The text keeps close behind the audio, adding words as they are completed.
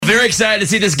very excited to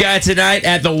see this guy tonight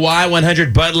at the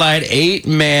Y100 Bud Light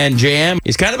 8-Man Jam.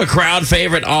 He's kind of a crowd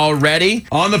favorite already.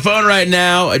 On the phone right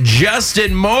now,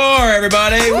 Justin Moore,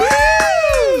 everybody.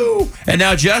 Woo! And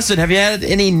now, Justin, have you had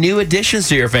any new additions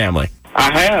to your family?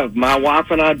 I have. My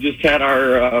wife and I just had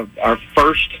our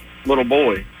first little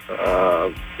boy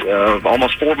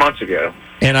almost 4 months ago.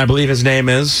 And I believe his name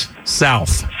is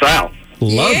South. South.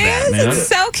 Love that, man. It's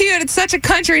so cute. It's such a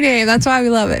country name. That's why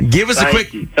we love it. Give us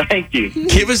Thank you.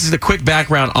 Give us the quick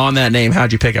background on that name.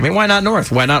 How'd you pick it? I mean, why not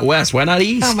North? Why not West? Why not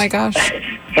East? Oh, my gosh.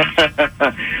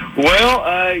 Well,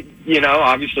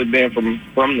 obviously being from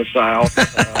the South,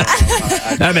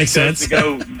 that makes sense.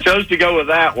 Chose to go with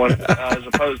that one as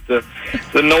opposed to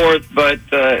the North. But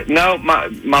no,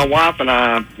 my wife and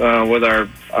I, with our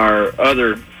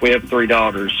other, we have 3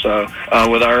 daughters. So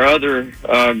with our other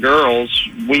girls,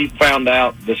 we found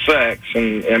out the sex,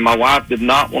 and my wife did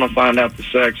not want to find out the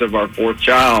sex of our 4th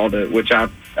child, which I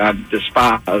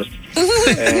despised.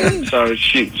 And so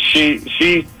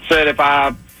she said if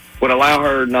I would allow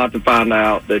her not to find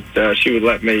out, that she would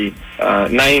let me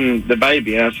name the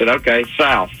baby. And I said, okay,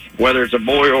 South, whether it's a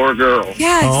boy or a girl.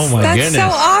 Yes, oh my that's goodness. so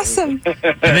awesome.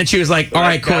 And then she was like, all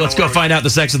right, cool, let's go find out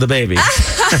the sex of the baby.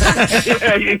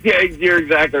 Yeah, you're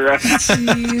exactly right.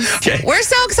 Okay. We're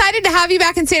so excited to have you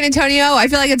back in San Antonio. I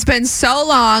feel like it's been so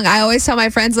long. I always tell my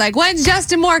friends, like, when's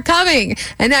Justin Moore coming?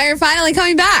 And now you're finally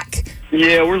coming back.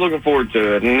 Yeah, we're looking forward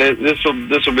to it, and this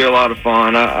will be a lot of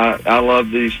fun. I love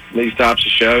these types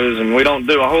of shows, and we don't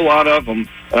do a whole lot of them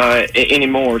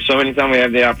anymore. So anytime we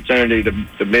have the opportunity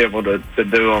to be able to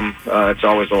do them, it's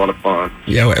always a lot of fun.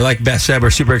 Yeah, like Beth said,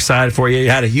 we're super excited for you. You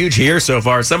had a huge year so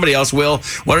far. Somebody else will.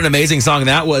 What an amazing song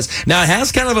that was. Now it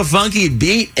has kind of a funky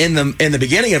beat in the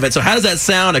beginning of it. So how does that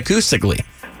sound acoustically?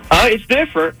 It's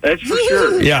different, that's for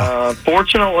sure. Yeah.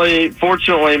 Fortunately,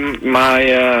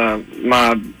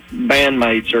 my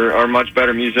bandmates are much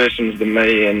better musicians than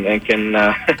me, and can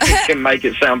can make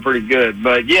it sound pretty good.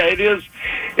 But yeah,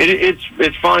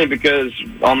 it's funny because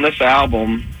on this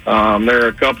album there are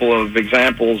a couple of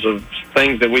examples of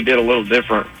things that we did a little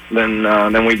different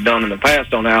than we've done in the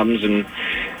past on albums, and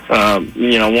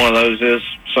one of those is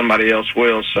Somebody Else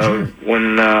Will. So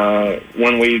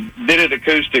when we did it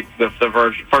acoustic the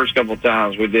first couple of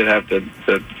times, we did have to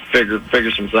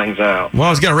figure some things out. Well, I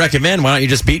was going to recommend, why don't you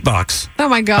just beatbox? Oh,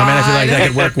 my God. I mean, I feel like that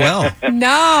could work well.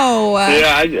 No.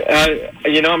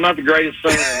 Yeah, I'm not the greatest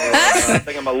singer. I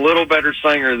think I'm a little better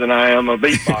singer than I am a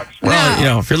beatboxer.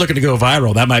 Well, if you're looking to go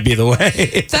viral, that might be the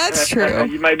way. That's true.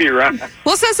 You may be right.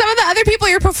 Well, so some of the other people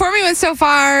you're performing with so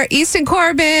far, Easton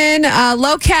Corbin,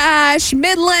 Low Cash,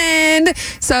 Midland.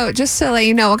 So just to let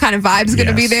you know what kind of vibe's going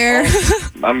to be there.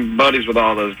 I'm buddies with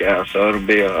all those guys, so it'll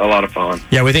be a lot of fun.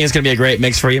 Yeah, we think it's going to be a great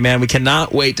mix for you, man. We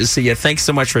cannot wait to see you. Thanks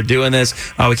so much for doing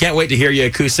this. We can't wait to hear you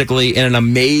acoustically in an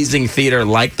amazing theater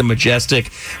like the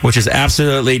Majestic, which is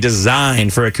absolutely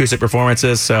designed for acoustic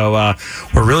performances. So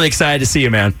we're really excited to see you,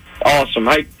 man. Awesome.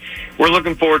 Hey, we're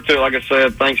looking forward to it. Like I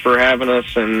said, thanks for having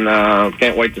us, and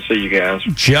can't wait to see you guys.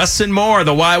 Justin Moore,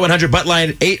 the Y100 Bud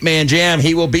Light 8-Man Jam.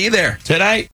 He will be there tonight.